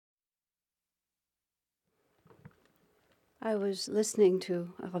I was listening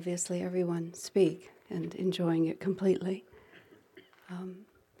to, obviously, everyone speak and enjoying it completely.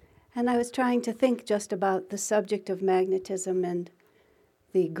 And I was trying to think just about the subject of magnetism and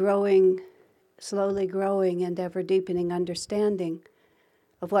the growing, slowly growing and ever deepening understanding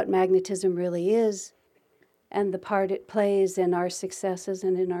of what magnetism really is and the part it plays in our successes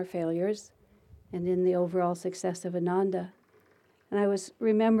and in our failures and in the overall success of Ananda. And I was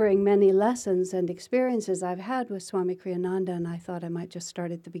remembering many lessons and experiences I've had with Swami Kriyananda, and I thought I might just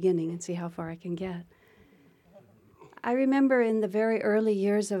start at the beginning and see how far I can get. I remember in the very early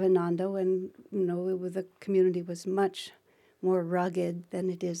years of Ananda, when the community was much more rugged than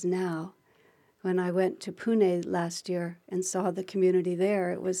it is now. When I went to Pune last year and saw the community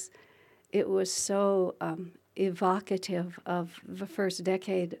there, it was so evocative of the first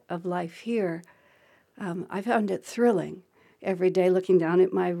decade of life here. I found it thrilling every day looking down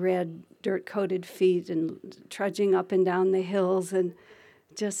at my red dirt-coated feet and trudging up and down the hills and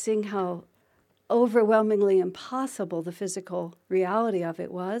just seeing how overwhelmingly impossible the physical reality of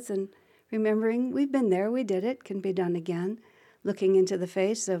it was, and remembering we've been there, we did it, can be done again, looking into the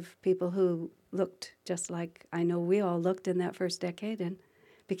face of people who looked just like I know we all looked in that first decade and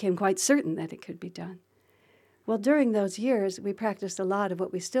became quite certain that it could be done. Well, during those years, we practiced a lot of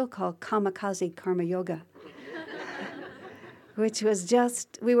what we still call kamikaze karma yoga, which was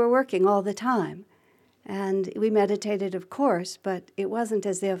just, we were working all the time. And we meditated, of course, but it wasn't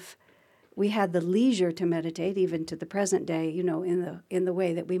as if we had the leisure to meditate, even to the present day, in the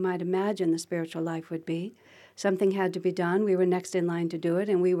way that we might imagine the spiritual life would be. Something had to be done. We were next in line to do it,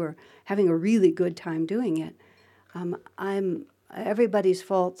 and we were having a really good time doing it. Everybody's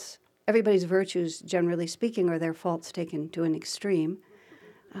faults, everybody's virtues, generally speaking, are their faults taken to an extreme.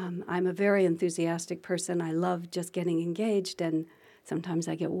 I'm a very enthusiastic person. I love just getting engaged, and sometimes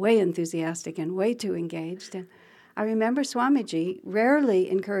I get way enthusiastic and way too engaged. And I remember Swamiji rarely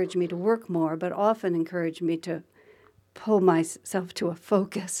encouraged me to work more, but often encouraged me to pull myself to a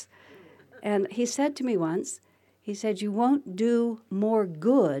focus. And he said to me once, he said, "You won't do more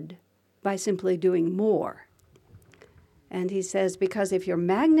good by simply doing more." And he says, because if your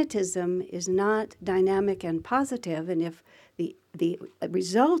magnetism is not dynamic and positive, and if the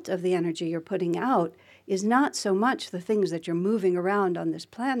result of the energy you're putting out is not so much the things that you're moving around on this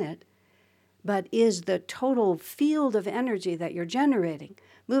planet, but is the total field of energy that you're generating.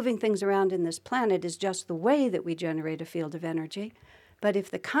 Moving things around in this planet is just the way that we generate a field of energy. But if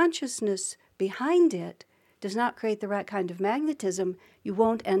the consciousness behind it does not create the right kind of magnetism, you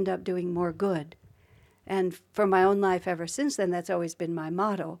won't end up doing more good. And for my own life ever since then, that's always been my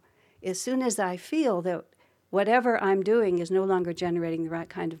motto. As soon as I feel that whatever I'm doing is no longer generating the right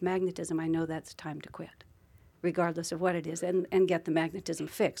kind of magnetism, I know that's time to quit, regardless of what it is, and get the magnetism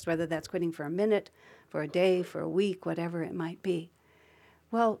fixed, whether that's quitting for a minute, for a day, for a week, whatever it might be.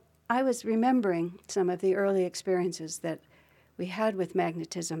 Well, I was remembering some of the early experiences that we had with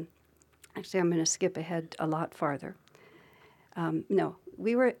magnetism. Actually, I'm going to skip ahead a lot farther.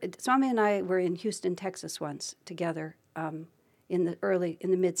 Swami and I were in Houston, Texas once together in the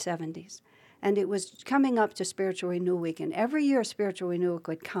mid-'70s. And it was coming up to Spiritual Renewal Week. And every year Spiritual Renewal Week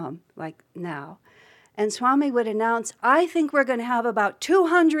would come, like now. And Swami would announce, I think we're going to have about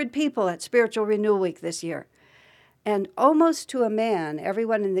 200 people at Spiritual Renewal Week this year. And almost to a man,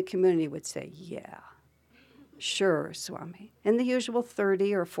 everyone in the community would say, yeah, sure, Swami. And the usual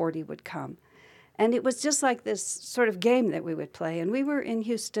 30 or 40 would come. And it was just like this sort of game that we would play. And we were in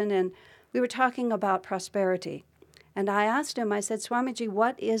Houston, and we were talking about prosperity. And I asked him, I said, Swamiji,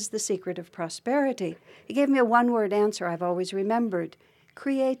 what is the secret of prosperity? He gave me a one-word answer I've always remembered.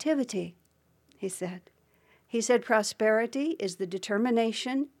 Creativity, he said. He said, prosperity is the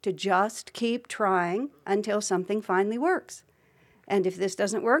determination to just keep trying until something finally works. And if this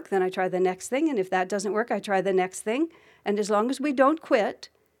doesn't work, then I try the next thing. And if that doesn't work, I try the next thing. And as long as we don't quit,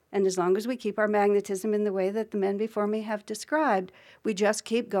 and as long as we keep our magnetism in the way that the men before me have described, we just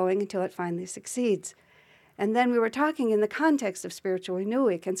keep going until it finally succeeds. And then we were talking in the context of Spiritual Renewal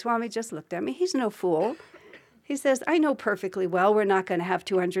Week, and Swami just looked at me. He's no fool. He says, I know perfectly well we're not going to have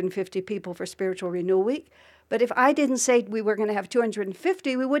 250 people for Spiritual Renewal Week, but if I didn't say we were going to have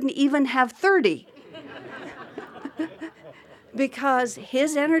 250, we wouldn't even have 30. Because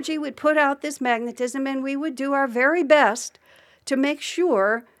his energy would put out this magnetism, and we would do our very best to make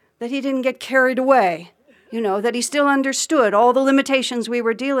sure that he didn't get carried away, that he still understood all the limitations we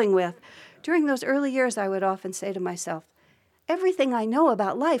were dealing with. During those early years, I would often say to myself, everything I know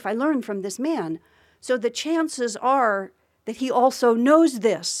about life I learned from this man, so the chances are that he also knows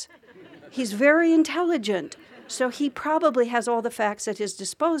this. He's very intelligent, So he probably has all the facts at his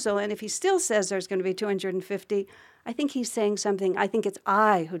disposal, and if he still says there's going to be 250, I think he's saying something. I think it's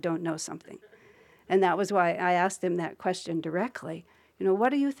I who don't know something. And that was why I asked him that question directly.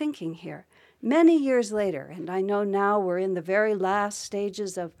 What are you thinking here? Many years later, and I know now we're in the very last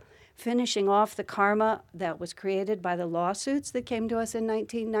stages of finishing off the karma that was created by the lawsuits that came to us in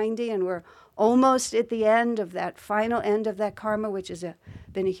 1990, and we're almost at the end of that final end of that karma, which has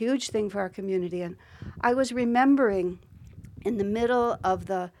been a huge thing for our community. And I was remembering in the middle of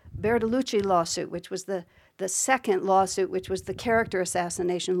the Bertolucci lawsuit, which was the second lawsuit, which was the character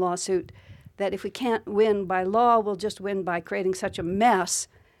assassination lawsuit, that if we can't win by law, we'll just win by creating such a mess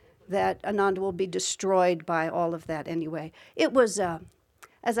that Ananda will be destroyed by all of that anyway. It was,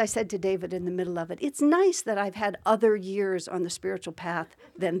 as I said to David in the middle of it, it's nice that I've had other years on the spiritual path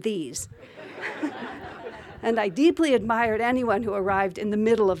than these. And I deeply admired anyone who arrived in the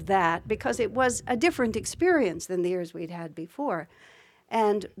middle of that, because it was a different experience than the years we'd had before.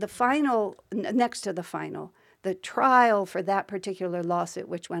 And the final, next to the final, the trial for that particular lawsuit,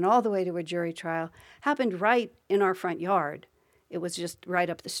 which went all the way to a jury trial, happened right in our front yard. It was just right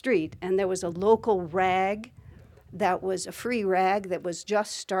up the street. And there was a local rag that was a free rag that was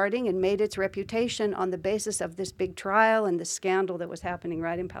just starting and made its reputation on the basis of this big trial and the scandal that was happening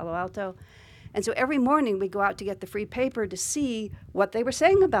right in Palo Alto. And so every morning we'd go out to get the free paper to see what they were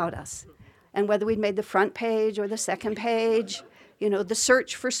saying about us and whether we'd made the front page or the second page. The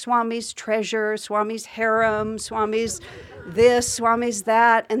search for Swami's treasure, Swami's harem, Swami's this, Swami's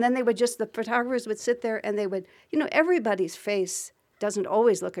that. And then the photographers would sit there and they would, everybody's face doesn't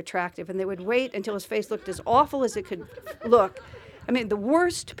always look attractive. And they would wait until his face looked as awful as it could look. I mean, the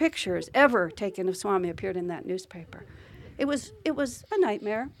worst pictures ever taken of Swami appeared in that newspaper. It was a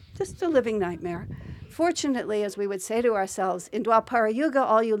nightmare, just a living nightmare. Fortunately, as we would say to ourselves, in Dwapara Yuga,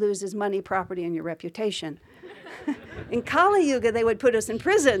 all you lose is money, property, and your reputation. In Kali Yuga, they would put us in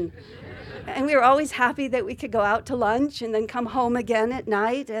prison. And we were always happy that we could go out to lunch and then come home again at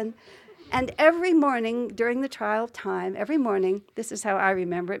night. And every morning during the trial time, every morning, this is how I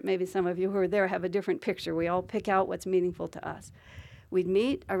remember it. Maybe some of you who are there have a different picture. We all pick out what's meaningful to us. We'd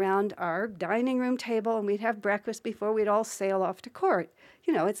meet around our dining room table and we'd have breakfast before we'd all sail off to court.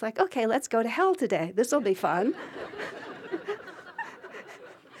 It's like, okay, let's go to hell today. This will be fun.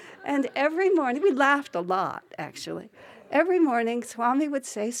 And every morning, we laughed a lot, actually. Every morning, Swami would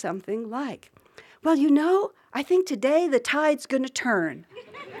say something like, well, I think today the tide's going to turn.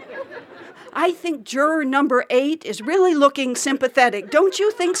 I think juror number 8 is really looking sympathetic. Don't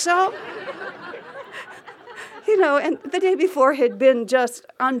you think so? And the day before had been just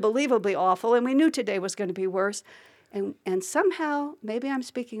unbelievably awful, and we knew today was going to be worse. And somehow, maybe I'm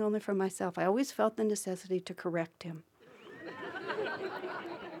speaking only for myself, I always felt the necessity to correct him.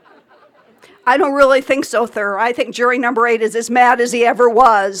 I don't really think so, Thur. I think jury number 8 is as mad as he ever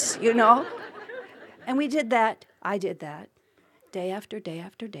was, And we did that. I did that. Day after day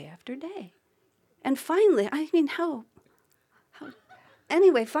after day after day. And finally,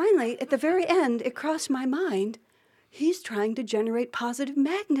 Anyway, finally, at the very end, it crossed my mind, he's trying to generate positive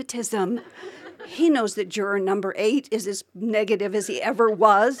magnetism. He knows that juror number 8 is as negative as he ever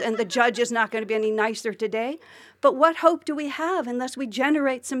was, and the judge is not going to be any nicer today. But what hope do we have unless we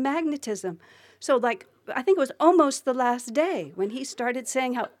generate some magnetism? So, I think it was almost the last day when he started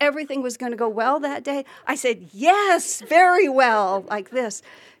saying how everything was going to go well that day. I said, yes, very well, like this.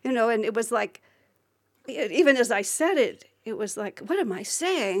 And it was like, even as I said it, it was like, what am I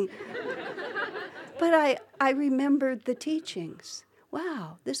saying? But I remembered the teachings.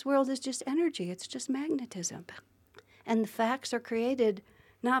 Wow, this world is just energy. It's just magnetism. And the facts are created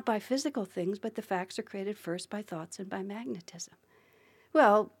not by physical things, but the facts are created first by thoughts and by magnetism.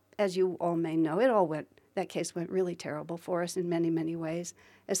 Well, as you all may know, that case went really terrible for us in many, many ways.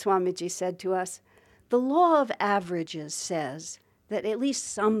 As Swamiji said to us, the law of averages says that at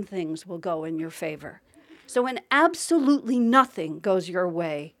least some things will go in your favor. So when absolutely nothing goes your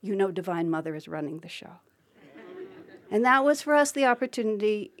way, Divine Mother is running the show. And that was for us the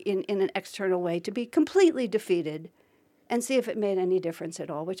opportunity in an external way to be completely defeated and see if it made any difference at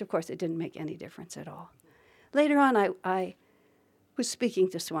all, which of course it didn't make any difference at all. Later on, I was speaking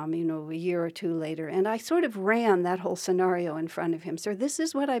to Swami, a year or two later, and I sort of ran that whole scenario in front of him. So this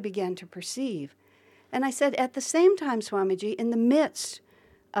is what I began to perceive. And I said, at the same time, Swamiji, in the midst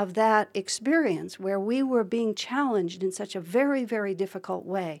of that experience where we were being challenged in such a very, very difficult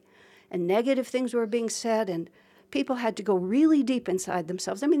way, and negative things were being said, and people had to go really deep inside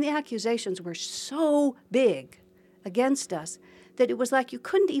themselves. I mean, the accusations were so big against us that it was like you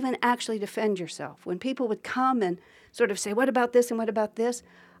couldn't even actually defend yourself. When people would come and sort of say, what about this and what about this?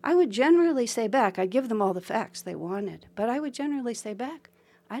 I would generally say back, I'd give them all the facts they wanted, but I would generally say back,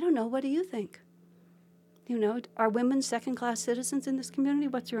 I don't know, what do you think? You know, are women second-class citizens in this community?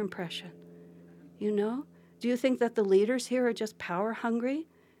 What's your impression? You know, do you think that the leaders here are just power hungry?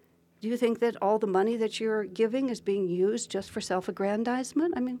 Do you think that all the money that you're giving is being used just for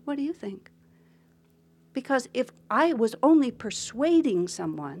self-aggrandizement? I mean, what do you think? Because if I was only persuading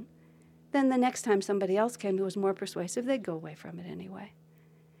someone, then the next time somebody else came who was more persuasive, they'd go away from it anyway.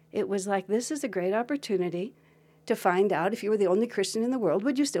 It was like, this is a great opportunity to find out if you were the only Christian in the world,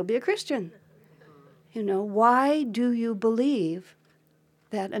 would you still be a Christian? You know, why do you believe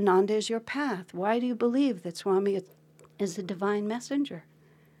that Ananda is your path? Why do you believe that Swami is a divine messenger?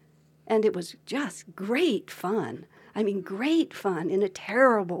 And it was just great fun. I mean, great fun in a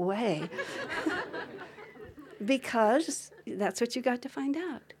terrible way. Because that's what you got to find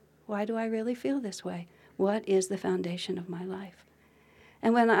out. Why do I really feel this way? What is the foundation of my life?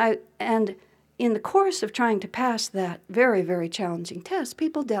 And in the course of trying to pass that very, very challenging test,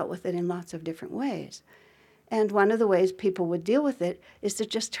 people dealt with it in lots of different ways. And one of the ways people would deal with it is to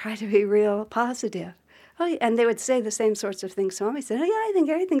just try to be real positive. Oh, and they would say the same sorts of things. Swami said, oh yeah, I think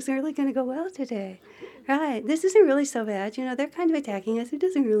everything's really going to go well today. Right, this isn't really so bad. You know, they're kind of attacking us. It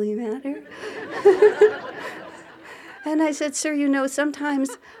doesn't really matter. And I said, sir, you know, sometimes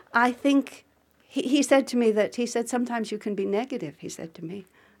I think, he said to me sometimes you can be negative, he said to me.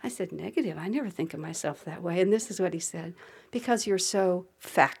 I said, negative? I never think of myself that way. And this is what he said, because you're so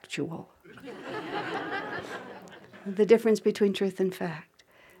factual. The difference between truth and fact.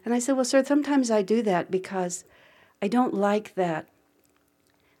 And I said, well, sir, sometimes I do that because I don't like that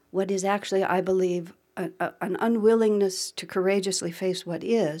what is actually, I believe, an unwillingness to courageously face what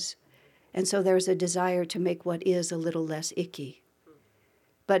is, and so there's a desire to make what is a little less icky.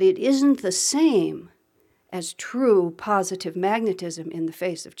 But it isn't the same as true positive magnetism in the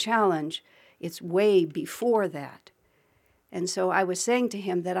face of challenge. It's way before that. And so I was saying to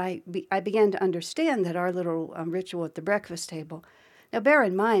him that I began to understand that our little ritual at the breakfast table. Now bear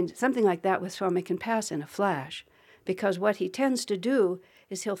in mind, something like that with Swami can pass in a flash, because what he tends to do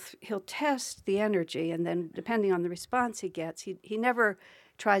is he'll test the energy, and then depending on the response he gets, he never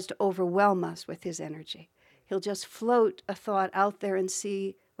tries to overwhelm us with his energy. He'll just float a thought out there and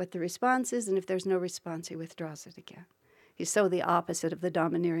see what the response is, and if there's no response, he withdraws it again. He's so the opposite of the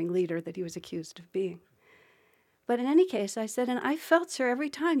domineering leader that he was accused of being. But in any case, I said, and I felt, sir, every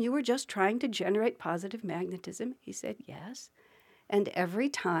time you were just trying to generate positive magnetism. He said, yes. And every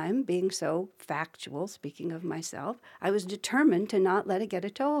time, being so factual, speaking of myself, I was determined to not let it get a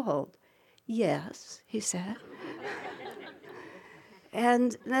toehold. Yes, he said.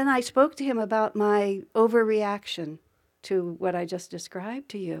 And then I spoke to him about my overreaction to what I just described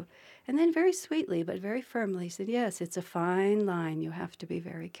to you. And then very sweetly, but very firmly, he said, yes, it's a fine line. You have to be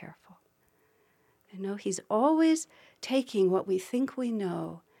very careful. You know, he's always taking what we think we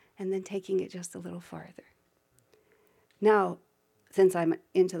know and then taking it just a little farther. Now, since I'm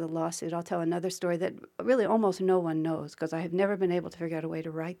into the lawsuit, I'll tell another story that really almost no one knows, because I have never been able to figure out a way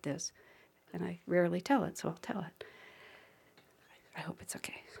to write this. And I rarely tell it, so I'll tell it. I hope it's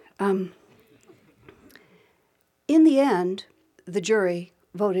okay. In the end, the jury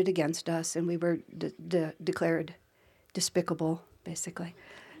voted against us, and we were declared despicable, basically.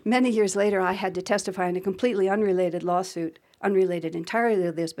 Many years later, I had to testify in a completely unrelated lawsuit, unrelated entirely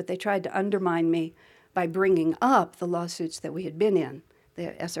to this, but they tried to undermine me by bringing up the lawsuits that we had been in,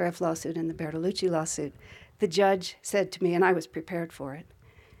 the SRF lawsuit and the Bertolucci lawsuit. The judge said to me, and I was prepared for it,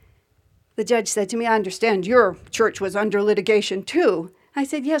 the judge said to me, I understand your church was under litigation too. I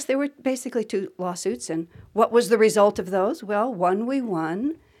said, yes, there were basically two lawsuits, and what was the result of those? Well, one we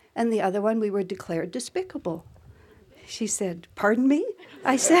won, and the other one we were declared despicable. She said, pardon me?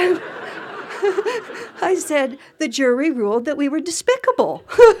 I said, the jury ruled that we were despicable.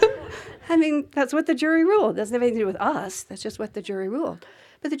 I mean, that's what the jury ruled. It doesn't have anything to do with us. That's just what the jury ruled.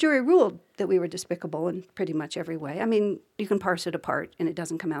 But the jury ruled that we were despicable in pretty much every way. I mean, you can parse it apart, and it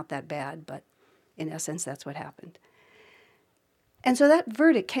doesn't come out that bad, but in essence, that's what happened. And so that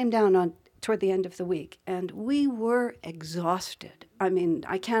verdict came down toward the end of the week, and we were exhausted. I mean,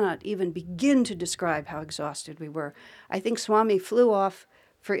 I cannot even begin to describe how exhausted we were. I think Swami flew off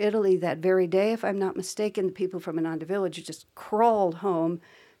for Italy that very day, if I'm not mistaken. The people from Ananda Village just crawled home.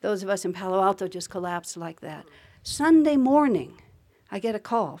 Those of us in Palo Alto just collapsed like that. Sunday morning, I get a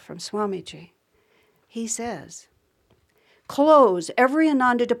call from Swamiji. He says, close every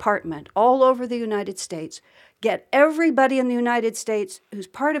Ananda department all over the United States. Get everybody in the United States who's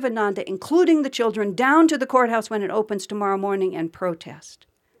part of Ananda, including the children, down to the courthouse when it opens tomorrow morning and protest.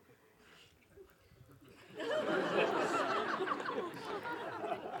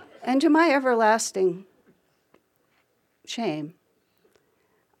 And to my everlasting shame,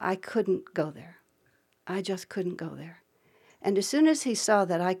 I couldn't go there. I just couldn't go there. And as soon as he saw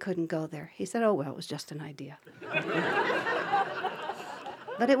that I couldn't go there, he said, oh, well, it was just an idea.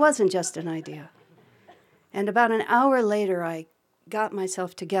 But it wasn't just an idea. And about an hour later, I got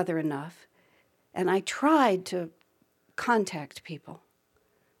myself together enough, and I tried to contact people.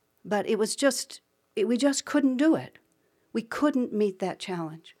 But it was just, we just couldn't do it. We couldn't meet that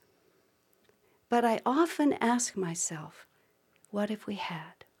challenge. But I often ask myself, what if we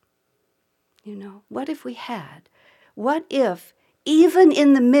had? You know, what if we had? What if, even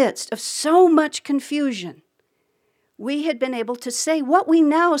in the midst of so much confusion, we had been able to say what we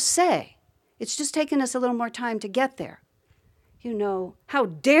now say? It's just taken us a little more time to get there. You know, how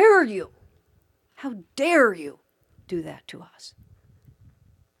dare you? How dare you do that to us?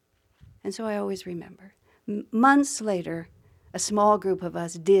 And so I always remember. Months later, a small group of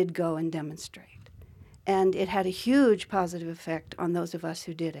us did go and demonstrate. And it had a huge positive effect on those of us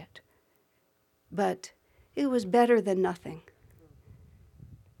who did it. But it was better than nothing.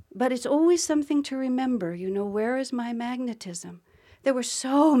 But it's always something to remember, you know, where is my magnetism? There were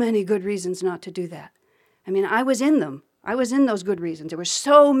so many good reasons not to do that. I mean, I was in them. I was in those good reasons. There were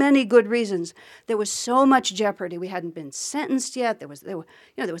so many good reasons. There was so much jeopardy. We hadn't been sentenced yet. There was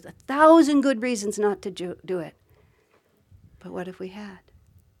 1,000 good reasons not to do it. But what if we had?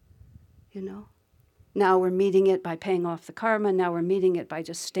 You know? Now we're meeting it by paying off the karma. Now we're meeting it by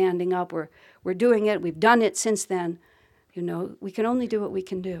just standing up. We're doing it. We've done it since then. You know, we can only do what we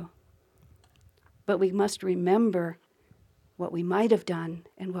can do. But we must remember what we might have done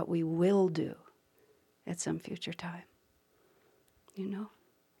and what we will do at some future time. You know,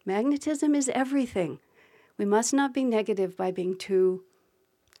 magnetism is everything. We must not be negative by being too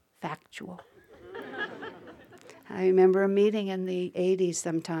factual. I remember a meeting in the 80s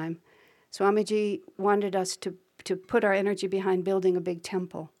sometime. Swamiji wanted us to put our energy behind building a big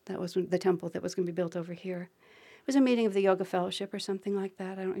temple. That was the temple that was going to be built over here. It was a meeting of the Yoga Fellowship or something like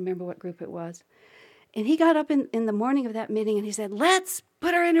that. I don't remember what group it was. And he got up in the morning of that meeting and he said, let's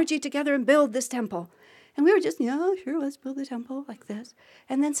put our energy together and build this temple. And we were just, yeah, sure, let's build the temple like this.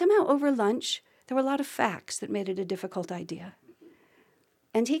 And then somehow over lunch, there were a lot of facts that made it a difficult idea.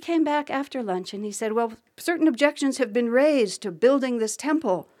 And he came back after lunch and he said, well, certain objections have been raised to building this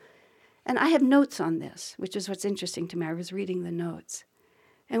temple. And I have notes on this, which is what's interesting to me. I was reading the notes.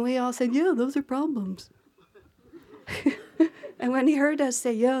 And we all said, yeah, those are problems. And when he heard us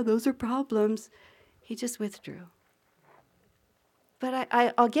say, yeah, those are problems, he just withdrew. But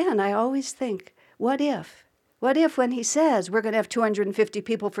I always think, what if? What if when he says we're going to have 250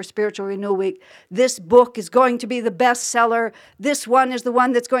 people for Spiritual Renewal Week, this book is going to be the bestseller, this one is the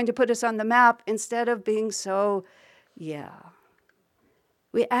one that's going to put us on the map, instead of being so, yeah.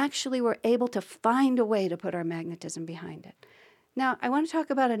 We actually were able to find a way to put our magnetism behind it. Now, I want to talk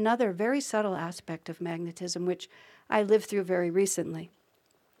about another very subtle aspect of magnetism, which I lived through very recently.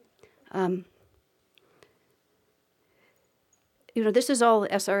 You know, this is all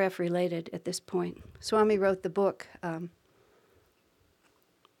SRF related at this point. Swami wrote the book,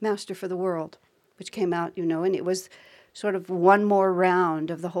 Master for the World, which came out, you know, and it was sort of one more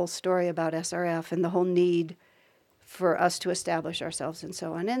round of the whole story about SRF and the whole need for us to establish ourselves and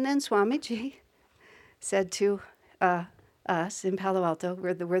so on. And then Swamiji said to us in Palo Alto,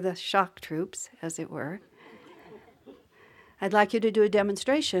 we're the shock troops, as it were, I'd like you to do a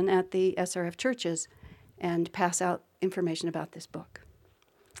demonstration at the SRF churches and pass out information about this book.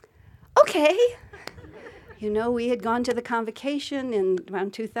 Okay. You know, we had gone to the convocation in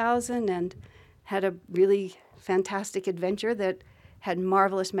around 2000 and had a really fantastic adventure that had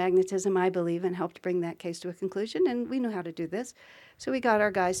marvelous magnetism, I believe, and helped bring that case to a conclusion, and we knew how to do this. So we got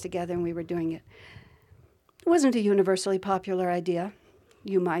our guys together and we were doing it. It wasn't a universally popular idea,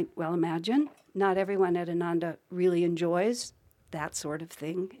 you might well imagine. Not everyone at Ananda really enjoys that sort of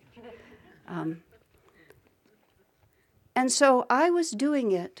thing. And so I was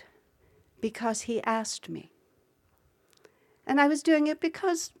doing it because he asked me. And I was doing it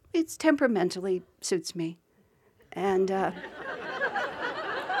because it's temperamentally suits me. And,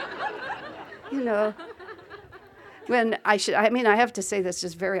 you know, I have to say this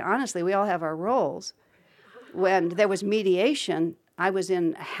just very honestly, we all have our roles. When there was mediation, I was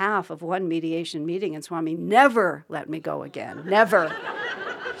in half of one mediation meeting, and Swami never let me go again, never.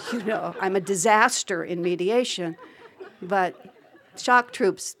 You know, I'm a disaster in mediation, but shock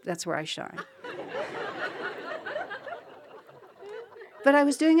troops, that's where I shine. But I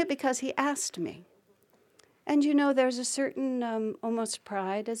was doing it because he asked me. And you know, there's a certain almost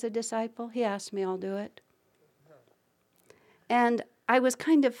pride as a disciple. He asked me, I'll do it. And I was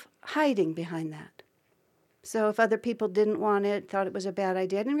kind of hiding behind that. So if other people didn't want it, thought it was a bad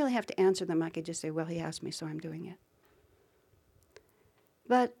idea, I didn't really have to answer them. I could just say, well, he asked me, so I'm doing it.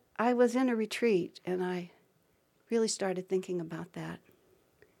 But I was in a retreat, and I really started thinking about that.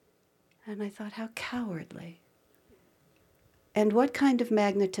 And I thought, how cowardly. And what kind of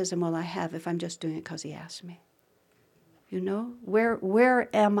magnetism will I have if I'm just doing it because he asked me? You know, where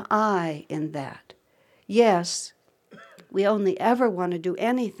am I in that? Yes, we only ever want to do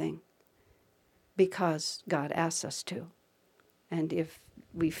anything because God asks us to. And if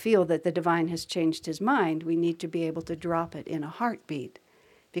we feel that the divine has changed his mind, we need to be able to drop it in a heartbeat,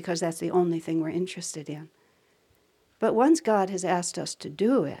 because that's the only thing we're interested in. But once God has asked us to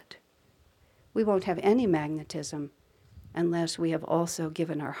do it, we won't have any magnetism unless we have also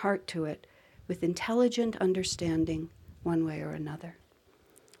given our heart to it with intelligent understanding one way or another.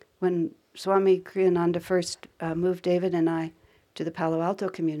 When Swami Kriyananda first moved David and I to the Palo Alto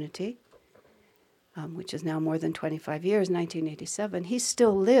community, which is now more than 25 years, 1987, he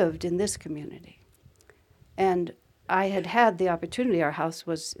still lived in this community. And I had the opportunity, our house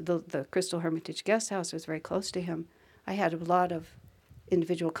was, the Crystal Hermitage guest house was very close to him. I had a lot of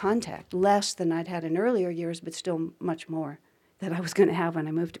individual contact, less than I'd had in earlier years, but still much more than I was going to have when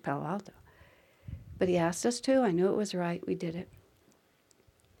I moved to Palo Alto. But he asked us to. I knew it was right. We did it.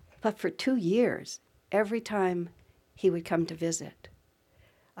 But for 2 years, every time he would come to visit,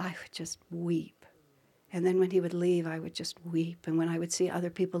 I would just weep. And then when he would leave, I would just weep. And when I would see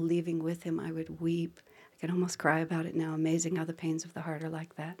other people leaving with him, I would weep. I can almost cry about it now. Amazing how the pains of the heart are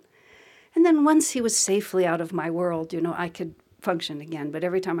like that. And then once he was safely out of my world, I could function again. But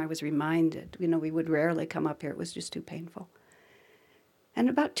every time I was reminded, we would rarely come up here. It was just too painful. And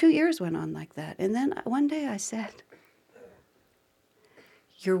about 2 years went on like that. And then one day I said,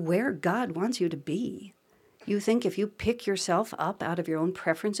 you're where God wants you to be. You think if you pick yourself up out of your own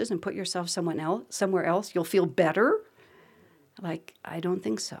preferences and put yourself somewhere else, you'll feel better? I don't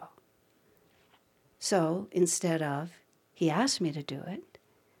think so. So instead of, he asked me to do it,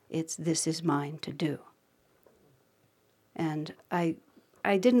 it's this is mine to do. And I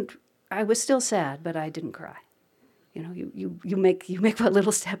was still sad, but I didn't cry. You make what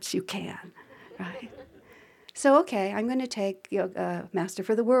little steps you can, right? So, okay, I'm going to take Master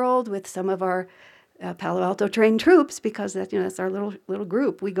for the World with some of our Palo Alto trained troops, because that's our little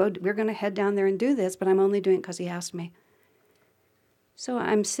group. We're going to head down there and do this, but I'm only doing it because he asked me. So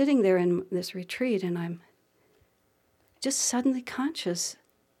I'm sitting there in this retreat, and I'm just suddenly conscious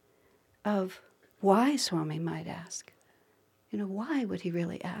of why Swami might ask. Why would he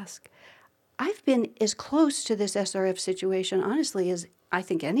really ask? I've been as close to this SRF situation, honestly, as I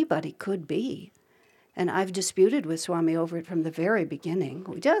think anybody could be. And I've disputed with Swami over it from the very beginning.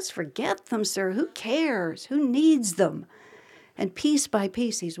 We just forget them, sir. Who cares? Who needs them? And piece by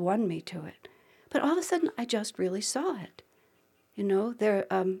piece, he's won me to it. But all of a sudden, I just really saw it.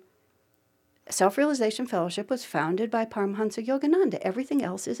 Self-Realization Fellowship was founded by Paramahansa Yogananda. Everything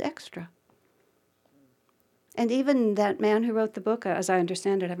else is extra. And even that man who wrote the book, as I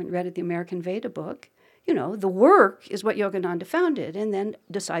understand it, I haven't read it, the American Veda book, the work is what Yogananda founded, and then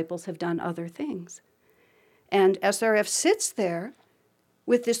disciples have done other things. And SRF sits there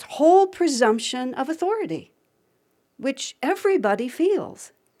with this whole presumption of authority, which everybody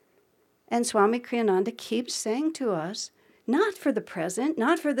feels. And Swami Kriyananda keeps saying to us, not for the present,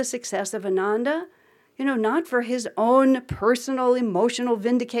 not for the success of Ananda, not for his own personal emotional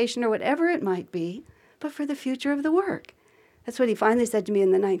vindication or whatever it might be, but for the future of the work. That's what he finally said to me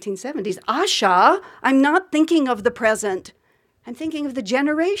in the 1970s. Asha, I'm not thinking of the present. I'm thinking of the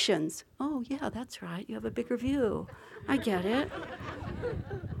generations. Oh, yeah, that's right. You have a bigger view. I get it.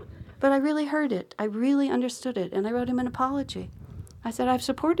 But I really heard it. I really understood it. And I wrote him an apology. I said, I've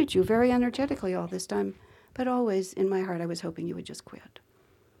supported you very energetically all this time, but always in my heart I was hoping you would just quit.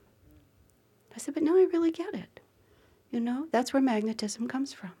 I said, but now I really get it. That's where magnetism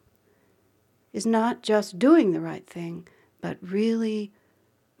comes from. Is not just doing the right thing, but really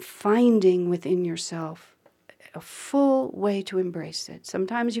finding within yourself a full way to embrace it.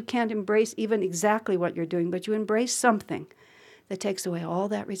 Sometimes you can't embrace even exactly what you're doing, but you embrace something that takes away all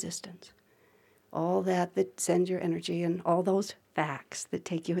that resistance, all that sends your energy, and all those facts that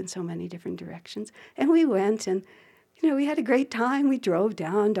take you in so many different directions. And we went, and we had a great time. We drove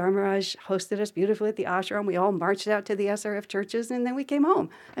down. Dharmaraj hosted us beautifully at the ashram. We all marched out to the SRF churches, and then we came home.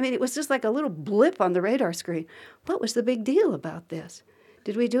 It was just like a little blip on the radar screen. What was the big deal about this?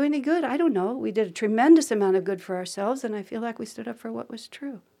 Did we do any good? I don't know. We did a tremendous amount of good for ourselves, and I feel like we stood up for what was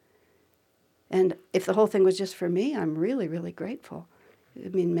true. And if the whole thing was just for me, I'm really, really grateful.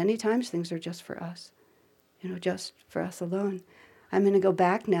 Many times things are just for us, just for us alone. I'm going to go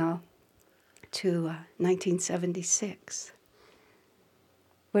back now to 1976.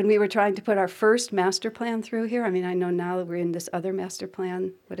 When we were trying to put our first master plan through here, I mean, I know now that we're in this other master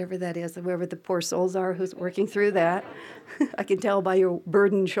plan, whatever that is, whoever the poor souls are who's working through that. I can tell by your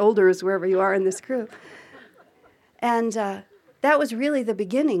burdened shoulders wherever you are in this group. And that was really the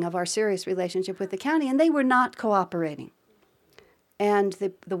beginning of our serious relationship with the county, and they were not cooperating. And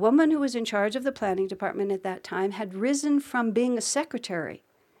the woman who was in charge of the planning department at that time had risen from being a secretary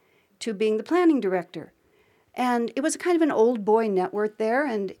to being the planning director. And it was kind of an old boy network there,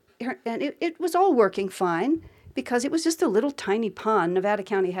 and it was all working fine because it was just a little tiny pond. Nevada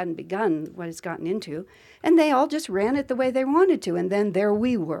County hadn't begun what it's gotten into, and they all just ran it the way they wanted to, and then there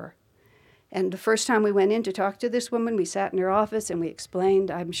we were. And the first time we went in to talk to this woman, we sat in her office and we explained.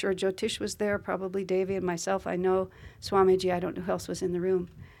 I'm sure Jyotish was there, probably Devi and myself. I know Swamiji, I don't know who else was in the room.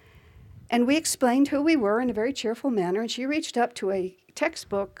 And we explained who we were in a very cheerful manner, and she reached up to a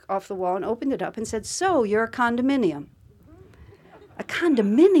textbook off the wall and opened it up and said, "So, you're a condominium." A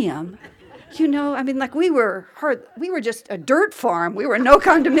condominium? You know, I mean, like we were just a dirt farm. We were no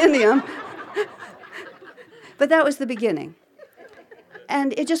condominium. But that was the beginning.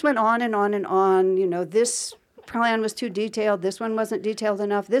 And it just went on and on and on. You know, this plan was too detailed. This one wasn't detailed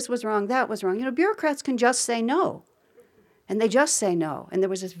enough. This was wrong. That was wrong. You know, bureaucrats can just say no. And they just say no. And there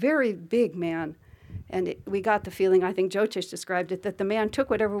was this very big man, and we got the feeling, I think Jyotish described it, that the man took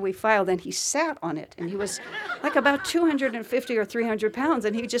whatever we filed and he sat on it. And he was like about 250 or 300 pounds,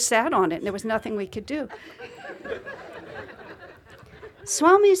 and he just sat on it, and there was nothing we could do.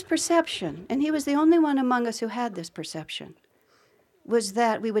 Swami's perception, and he was the only one among us who had this perception, was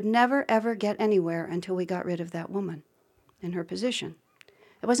that we would never, ever get anywhere until we got rid of that woman in her position.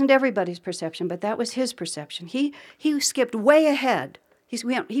 It wasn't everybody's perception, but that was his perception. He skipped way ahead. He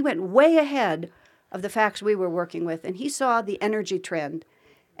went way ahead of the facts we were working with, and he saw the energy trend,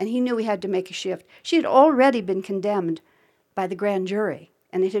 and he knew we had to make a shift. She had already been condemned by the grand jury,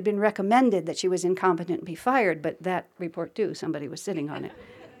 and it had been recommended that she was incompetent and be fired, but that report too, somebody was sitting on it.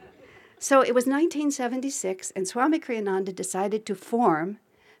 So it was 1976, and Swami Kriyananda decided to form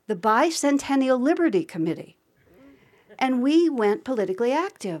the Bicentennial Liberty Committee. And we went politically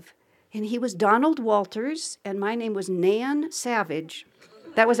active. And he was Donald Walters, and my name was Nan Savage.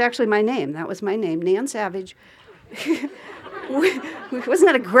 That was actually my name. That was my name, Nan Savage. Wasn't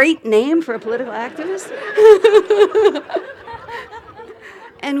that a great name for a political activist?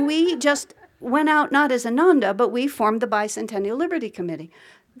 And we just went out not as Ananda, but we formed the Bicentennial Liberty Committee.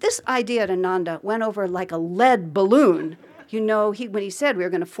 This idea at Ananda went over like a lead balloon. You know, when he said we were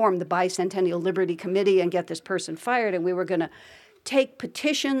going to form the Bicentennial Liberty Committee and get this person fired, and we were going to take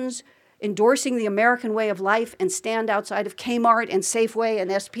petitions endorsing the American way of life and stand outside of Kmart and Safeway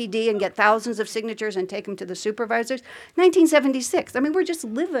and SPD and get thousands of signatures and take them to the supervisors. 1976. I mean, we're just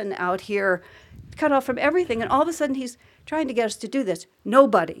living out here, cut off from everything, and all of a sudden he's trying to get us to do this.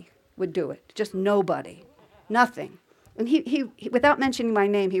 Nobody would do it. Just nobody. Nothing. And he without mentioning my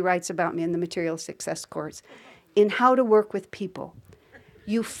name, he writes about me in the Material Success course, in How to Work with People.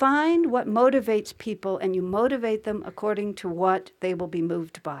 You find what motivates people, and you motivate them according to what they will be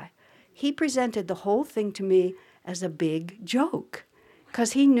moved by. He presented the whole thing to me as a big joke,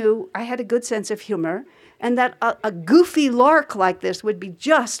 because he knew I had a good sense of humor, and that a goofy lark like this would be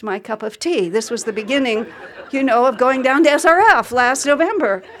just my cup of tea. This was the beginning, you know, of going down to SRF last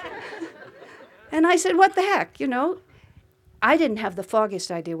November. And I said, what the heck, you know? I didn't have the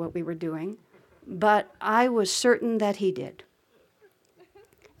foggiest idea what we were doing, but I was certain that he did.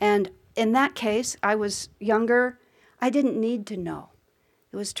 And in that case, I was younger. I didn't need to know.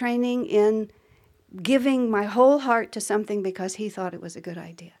 It was training in giving my whole heart to something because he thought it was a good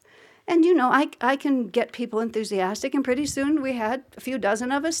idea. And, you know, I can get people enthusiastic, and pretty soon we had a few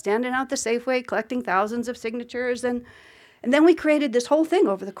dozen of us standing out the Safeway collecting thousands of signatures, and then we created this whole thing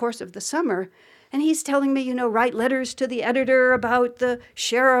over the course of the summer. And he's telling me, you know, write letters to the editor about the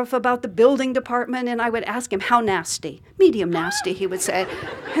sheriff, about the building department. And I would ask him, how nasty? Medium nasty, he would say.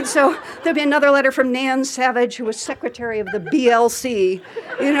 And so there'd be another letter from Nan Savage, who was secretary of the BLC,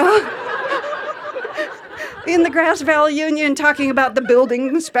 you know, in the Grass Valley Union, talking about the building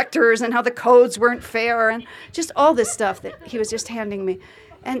inspectors and how the codes weren't fair and just all this stuff that he was just handing me.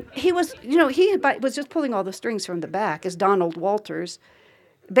 And he was, you know, he was just pulling all the strings from the back as Donald Walters.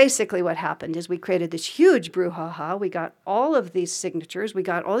 Basically what happened is we created this huge brouhaha. We got all of these signatures. We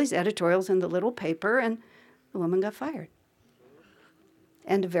got all these editorials in the little paper, and the woman got fired.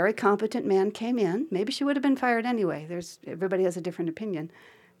 And a very competent man came in. Maybe she would have been fired anyway. Everybody has a different opinion.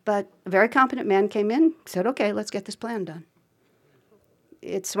 But a very competent man came in, said, okay, let's get this plan done.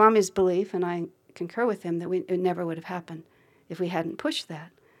 It's Swami's belief, and I concur with him, that it never would have happened if we hadn't pushed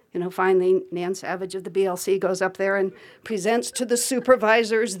that. Finally, Nan Savage of the BLC goes up there and presents to the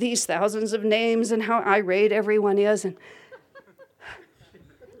supervisors these thousands of names and how irate everyone is. And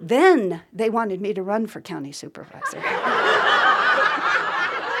then they wanted me to run for county supervisor.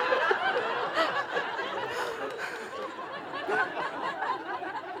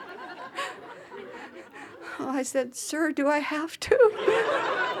 I said, "Sir, do I have to?"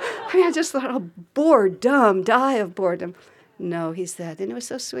 I just thought, "Oh, bored, dumb, die of boredom." "No," he said, and it was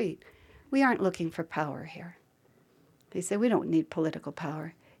so sweet. "We aren't looking for power here." He said, "We don't need political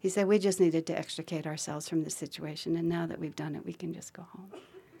power." He said, "We just needed to extricate ourselves from the situation, and now that we've done it, we can just go home."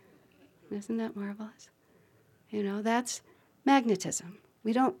 Isn't that marvelous? That's magnetism.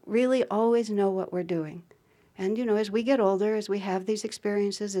 We don't really always know what we're doing. And, as we get older, as we have these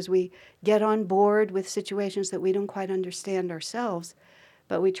experiences, as we get on board with situations that we don't quite understand ourselves,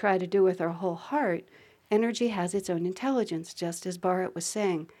 but we try to do with our whole heart, energy has its own intelligence, just as Bharat was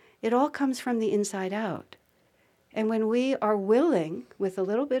saying. It all comes from the inside out. And when we are willing, with a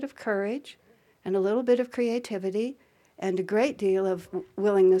little bit of courage and a little bit of creativity and a great deal of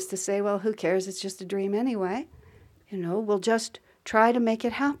willingness to say, well, who cares, it's just a dream anyway, we'll just try to make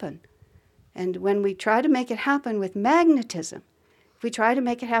it happen. And when we try to make it happen with magnetism, if we try to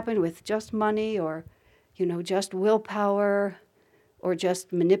make it happen with just money or, just willpower or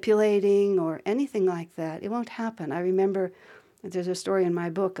just manipulating or anything like that, it won't happen. I remember there's a story in my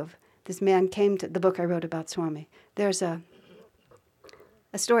book of this man came to, the book I wrote about Swami. There's a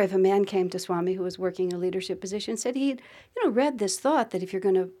story of a man came to Swami who was working in a leadership position, said he'd, read this thought that if you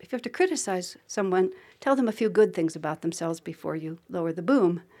have to criticize someone, tell them a few good things about themselves before you lower the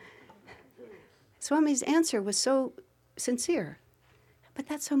boom. Swami's answer was so sincere, but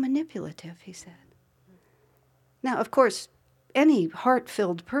that's so manipulative, he said. Now, of course, any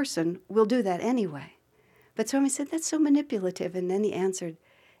heart-filled person will do that anyway. But Swami said, that's so manipulative, and then he answered,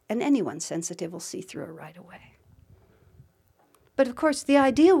 and anyone sensitive will see through it right away. But of course, the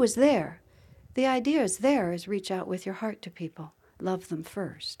idea was there. The idea is there is reach out with your heart to people. Love them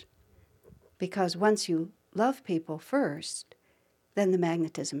first. Because once you love people first, then the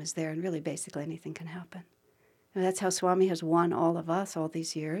magnetism is there, and really basically anything can happen. And that's how Swami has won all of us all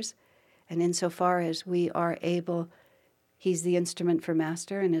these years. And insofar as we are able, he's the instrument for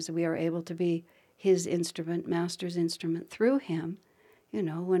Master, and as we are able to be his instrument, Master's instrument through him,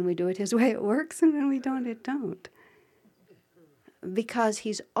 when we do it his way, it works, and when we don't, it don't. Because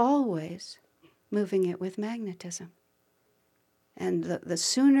he's always moving it with magnetism. And the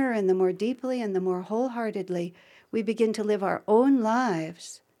sooner and the more deeply and the more wholeheartedly we begin to live our own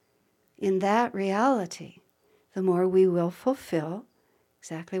lives in that reality, the more we will fulfill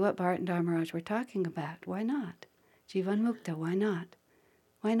exactly what Bharat and Dharmaraj were talking about. Why not? Jivan Mukta, why not?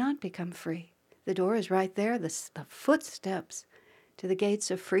 Why not become free? The door is right there. The footsteps to the gates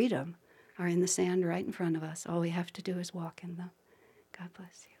of freedom are in the sand right in front of us. All we have to do is walk in them. God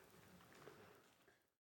bless you.